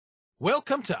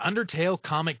Welcome to Undertale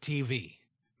Comic TV.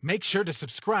 Make sure to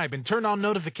subscribe and turn on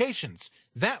notifications.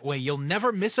 That way you'll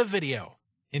never miss a video.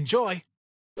 Enjoy!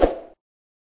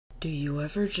 Do you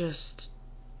ever just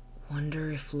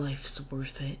wonder if life's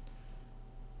worth it?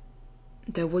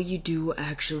 That what you do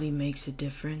actually makes a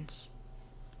difference?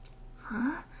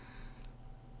 Huh?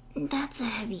 That's a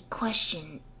heavy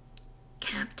question,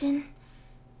 Captain.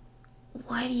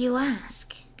 Why do you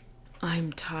ask?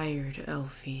 I'm tired,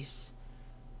 Elfies.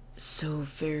 So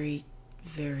very,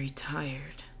 very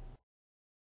tired.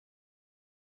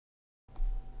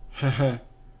 Haha.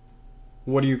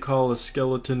 What do you call a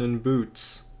skeleton in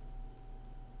boots?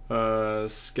 A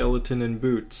skeleton in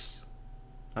boots.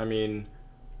 I mean,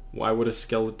 why would a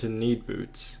skeleton need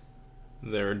boots?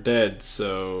 They're dead,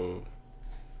 so...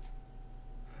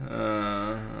 The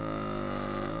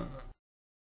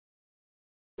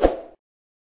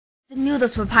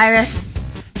noodles, Papyrus.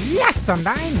 Yes,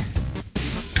 Undyne.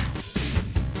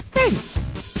 Thanks.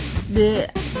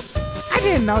 I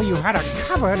didn't know you had a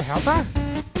cupboard helper.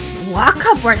 What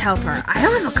cupboard helper? I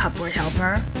don't have a cupboard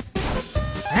helper.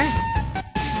 Huh?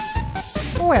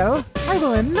 Well, I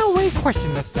will in no way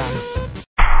question this then.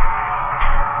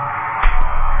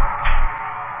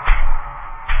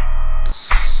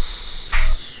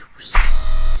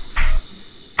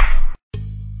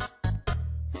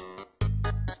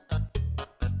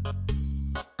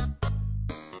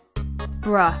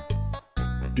 Bruh.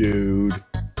 Dude.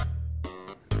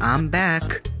 I'm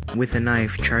back with a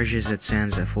knife charges at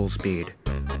Sans at full speed.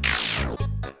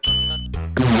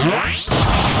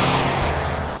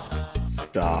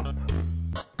 Stop.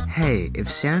 Hey,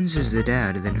 if Sans is the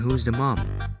dad, then who's the mom?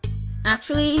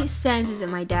 Actually, Sans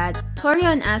isn't my dad. Toria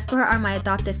and Asper are my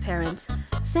adoptive parents.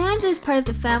 Sans is part of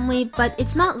the family, but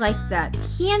it's not like that.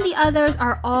 He and the others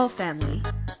are all family.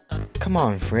 Come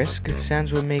on, Frisk.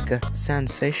 Sans would make a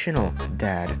sensational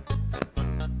dad.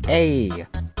 Hey!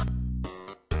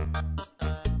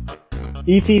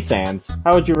 E.T. Sans,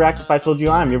 how would you react if I told you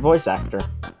I'm your voice actor?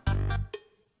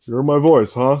 You're my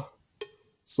voice, huh?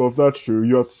 So if that's true,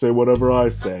 you have to say whatever I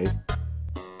say.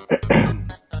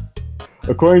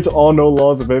 According to all known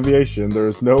laws of aviation, there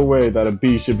is no way that a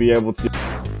bee should be able to...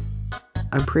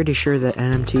 I'm pretty sure that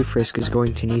NMT Frisk is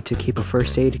going to need to keep a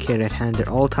first aid kit at hand at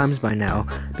all times by now,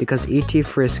 because E.T.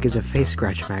 Frisk is a face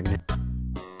scratch magnet.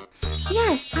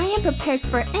 Yes, I am prepared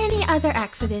for any other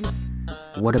accidents.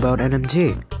 What about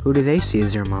NMT? Who do they see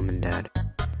as their mom and dad?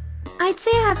 I'd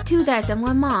say I have two dads and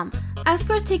one mom.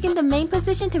 Asper's taken the main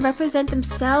position to represent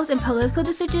themselves in political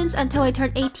decisions until I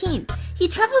turned 18. He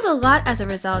traveled a lot as a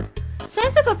result.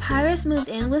 Sans and Papyrus moved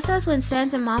in with us when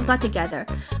Sans and Mom got together.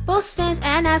 Both Sans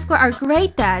and Asper are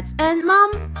great dads, and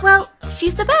Mom, well,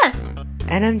 she's the best.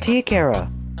 NMT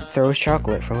Kara throws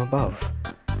chocolate from above.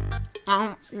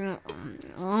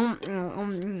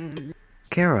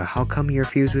 Kara, how come you're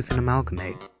fused with an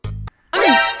amalgamate?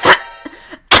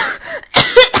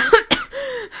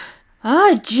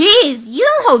 Oh, jeez, you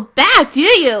don't hold back, do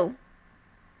you?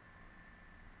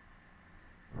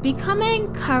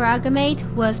 Becoming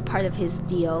Karagamate was part of his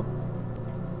deal.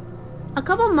 A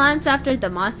couple months after the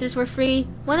monsters were free,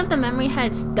 one of the memory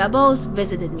head's doubles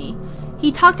visited me.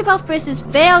 He talked about Frisk's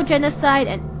failed genocide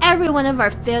and every one of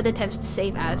our failed attempts to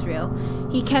save Azrael.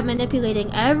 He kept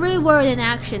manipulating every word and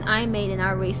action I made in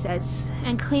our resets,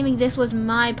 and claiming this was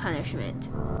my punishment.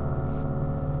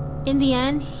 In the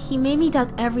end, he made me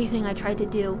doubt everything I tried to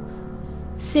do,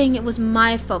 saying it was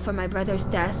my fault for my brother's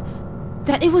deaths,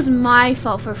 that it was my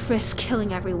fault for Frisk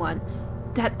killing everyone,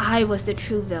 that I was the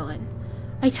true villain.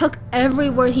 I took every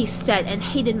word he said and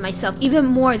hated myself even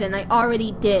more than I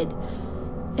already did.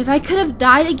 If I could have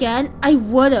died again, I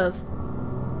would have.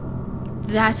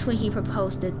 That's when he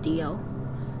proposed the deal.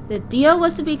 The deal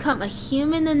was to become a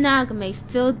human amalgamate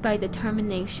filled by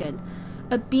determination.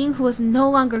 A being who was no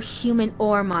longer human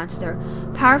or monster,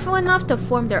 powerful enough to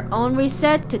form their own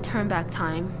reset to turn back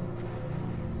time.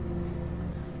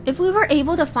 If we were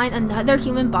able to find another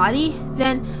human body,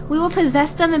 then we will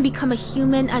possess them and become a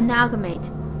human amalgamate,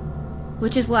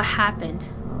 which is what happened.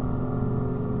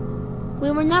 We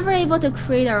were never able to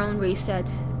create our own reset,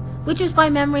 which is why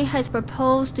Memory has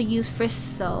proposed to use Frisk's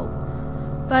soul.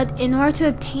 But in order to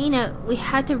obtain it, we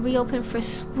had to reopen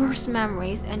Frisk's worst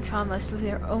memories and traumas through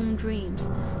their own dreams.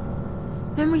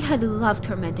 Memory had loved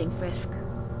tormenting Frisk.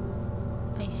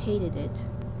 I hated it.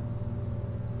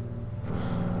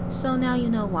 So now you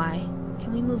know why.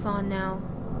 Can we move on now?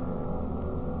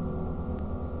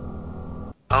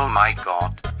 Oh my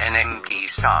god, NMT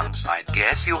Sans, I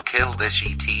guess you'll kill this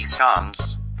ET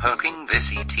Sans, poking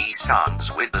this ET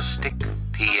Sans with a stick.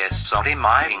 P.S. Sorry,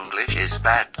 my English is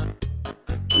bad.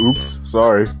 Oops,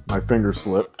 sorry, my finger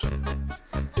slipped.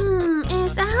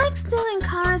 Is Alex still in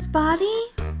Kara's body?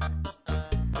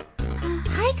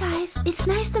 Hi guys, it's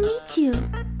nice to meet you.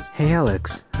 Hey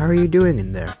Alex, how are you doing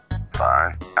in there?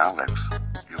 Bye, Alex.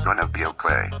 You gonna be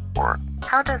okay, or...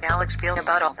 How does Alex feel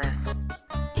about all this?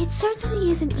 It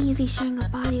certainly isn't easy sharing a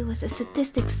body with a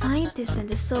sadistic scientist and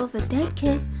the soul of a dead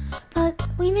kid, but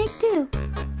we make do.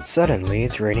 Suddenly,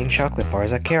 it's raining chocolate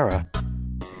bars at Kara.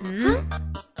 Huh?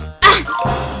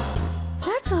 Ah!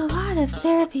 That's a lot of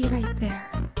therapy right there.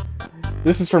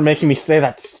 This is for making me say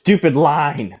that stupid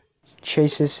line!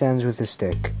 Chases Sans with a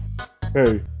stick.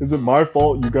 Hey, is it my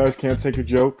fault you guys can't take a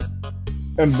joke?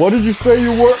 And what did you say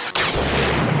you were?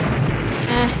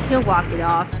 He'll walk it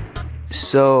off.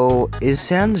 So, is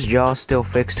Sans' jaw still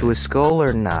fixed to his skull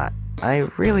or not? I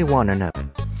really want to know.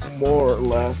 More or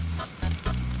less.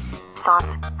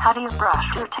 Sans, how do you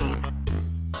brush your teeth?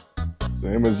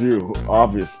 Same as you,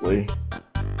 obviously.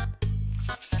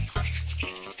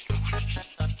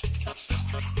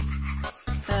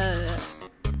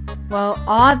 Well,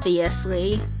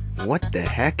 obviously. What the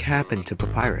heck happened to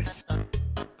Papyrus?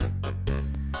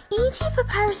 E.T.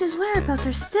 Papyrus's whereabouts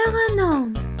are still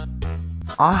unknown.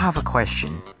 I have a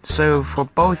question. So, for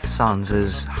both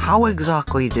Sanses, how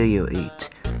exactly do you eat?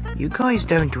 You guys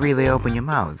don't really open your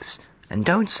mouths, and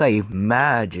don't say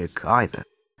magic either.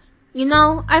 You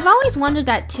know, I've always wondered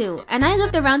that too, and I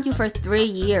lived around you for 3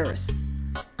 years.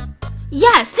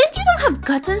 Yeah, since you don't have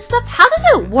guts and stuff, how does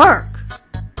it work?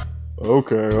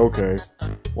 Okay.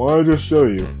 Why don't I just show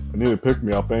you? I need to pick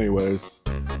me up anyways.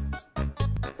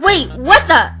 Wait, what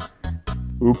the?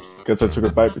 Oops, guess I took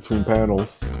a bite between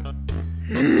panels.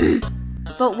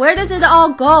 But where does it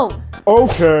all go?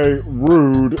 Okay,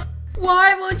 rude.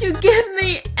 Why won't you give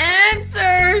me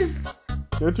answers?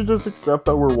 Can't you just accept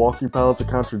that we're walking paths of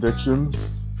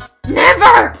contradictions?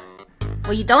 Never!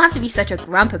 Well, you don't have to be such a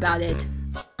grump about it.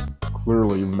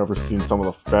 Clearly, you've never seen some of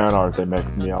the fan art they make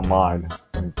of me online.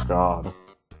 Thank God.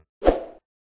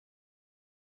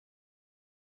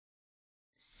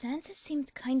 Sans has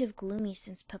seemed kind of gloomy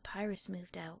since Papyrus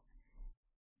moved out.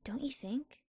 Don't you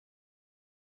think?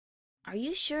 Are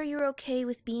you sure you're okay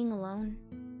with being alone?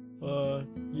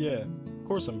 Yeah, of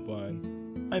course I'm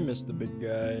fine. I miss the big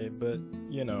guy, but,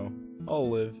 you know, I'll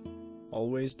live.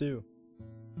 Always do.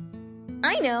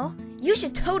 I know! You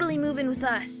should totally move in with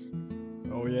us!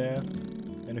 Oh yeah?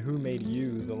 And who made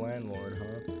you the landlord,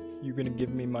 huh? You gonna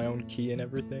give me my own key and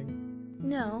everything?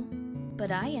 No,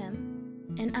 but I am.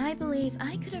 And I believe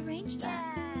I could arrange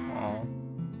that. Aw,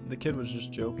 the kid was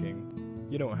just joking.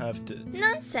 You don't have to...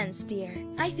 Nonsense, dear.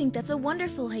 I think that's a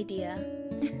wonderful idea.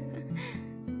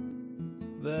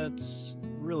 That's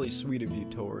really sweet of you,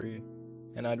 Tori.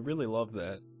 And I'd really love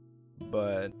that.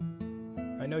 But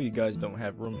I know you guys don't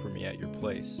have room for me at your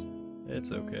place.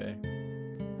 It's okay.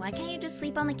 Why can't you just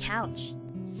sleep on the couch?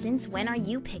 Since when are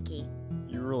you picky?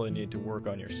 You really need to work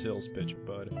on your sales pitch,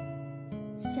 bud.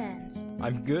 Sans.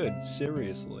 I'm good,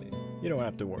 seriously. You don't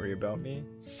have to worry about me.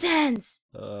 Sans!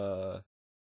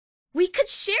 We could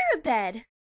share a bed!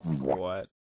 What?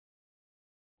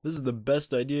 This is the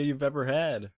best idea you've ever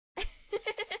had.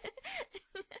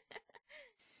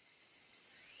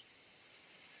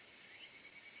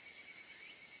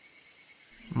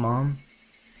 Mom,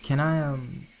 can I,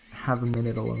 have a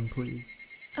minute alone, please?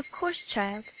 Of course,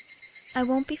 child. I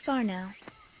won't be far now.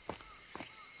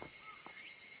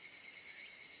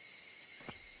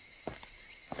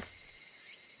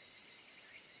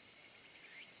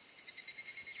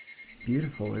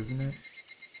 Beautiful, isn't it?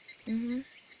 Mm-hmm.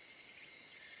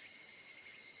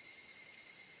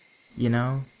 You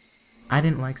know, I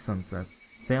didn't like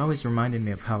sunsets. They always reminded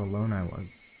me of how alone I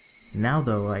was. Now,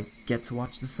 though, I get to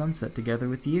watch the sunset together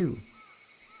with you.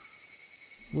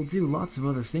 We'll do lots of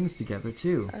other things together,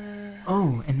 too.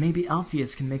 Oh, and maybe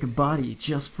Alpheus can make a body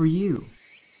just for you.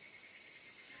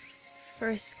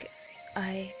 Frisk,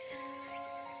 I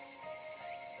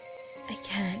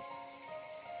can't.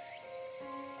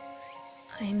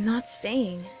 I'm not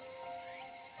staying.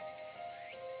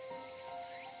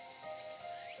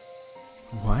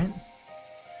 What?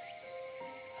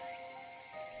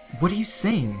 What are you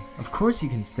saying? Of course you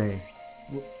can stay.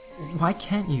 Why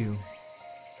can't you?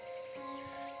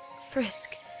 Frisk,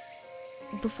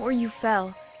 before you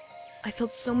fell, I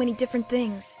felt so many different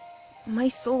things. My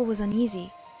soul was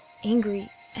uneasy, angry,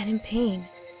 and in pain.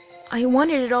 I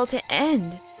wanted it all to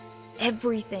end.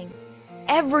 Everything.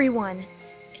 Everyone.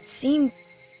 It seemed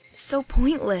so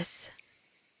pointless.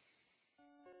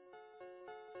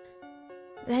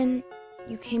 Then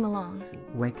you came along.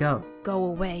 Wake up. Go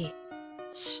away.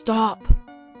 Stop.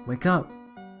 Wake up.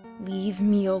 Leave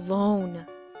me alone.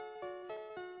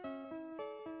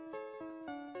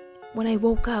 When I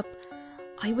woke up,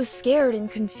 I was scared and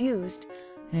confused.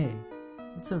 Hey,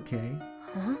 it's okay.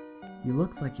 Huh? You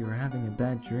looked like you were having a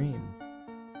bad dream.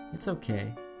 It's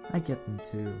okay. I get them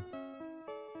too.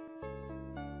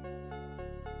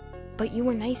 But you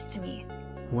were nice to me.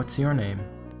 What's your name?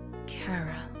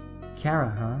 Kara. Kara,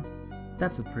 huh?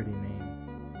 That's a pretty name.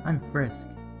 I'm Frisk.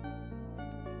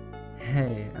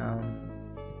 Hey,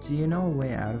 do you know a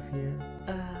way out of here?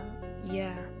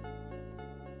 Yeah.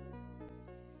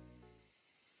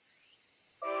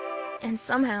 And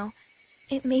somehow,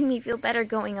 it made me feel better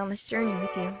going on this journey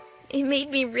with you. It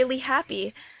made me really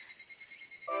happy.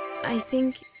 I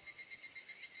think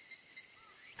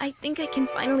I can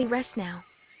finally rest now.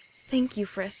 Thank you,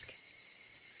 Frisk.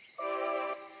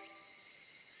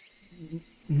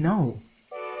 No,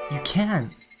 you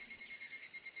can't.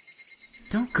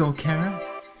 Don't go, Kara.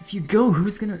 If you go,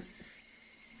 who's gonna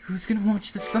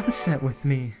watch the sunset with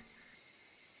me?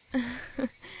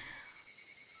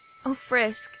 Oh,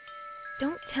 Frisk.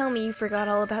 Don't tell me you forgot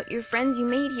all about your friends you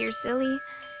made here, silly.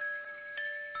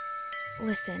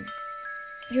 Listen,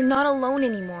 you're not alone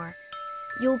anymore.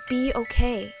 You'll be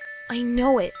okay. I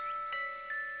know it.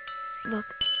 Look,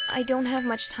 I don't have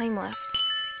much time left.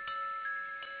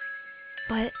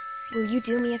 But, will you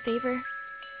do me a favor?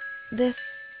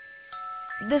 This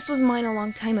was mine a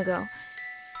long time ago.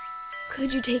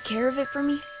 Could you take care of it for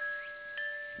me?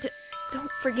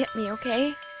 Don't forget me,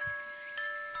 okay?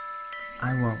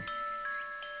 I won't.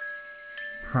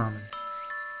 Promise.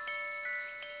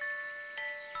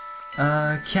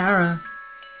 Kara.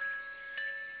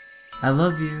 I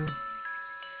love you.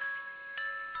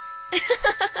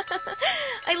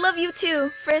 I love you too,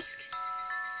 Frisk.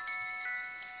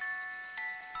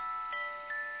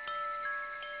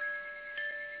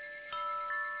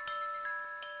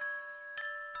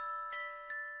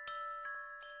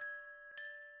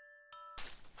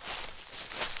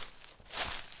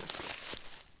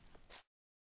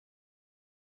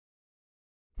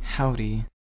 Howdy.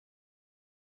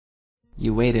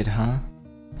 You waited, huh?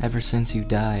 Ever since you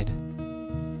died.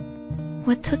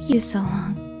 What took you so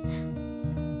long?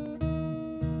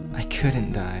 I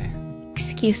couldn't die.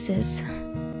 Excuses.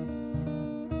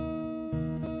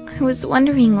 I was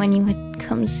wondering when you would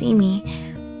come see me.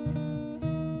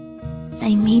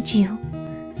 I made you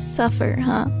suffer,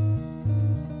 huh?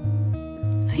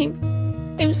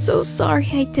 I'm so sorry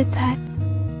I did that.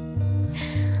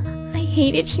 I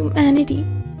hated humanity,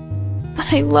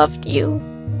 but I loved you.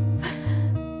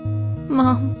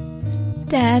 Mom,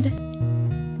 Dad,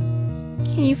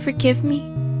 can you forgive me?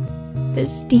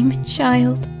 This demon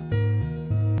child.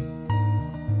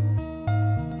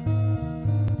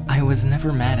 I was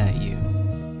never mad at you.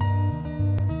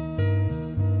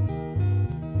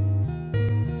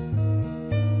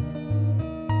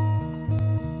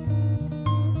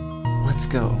 Let's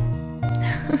go.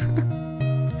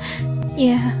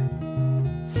 Yeah.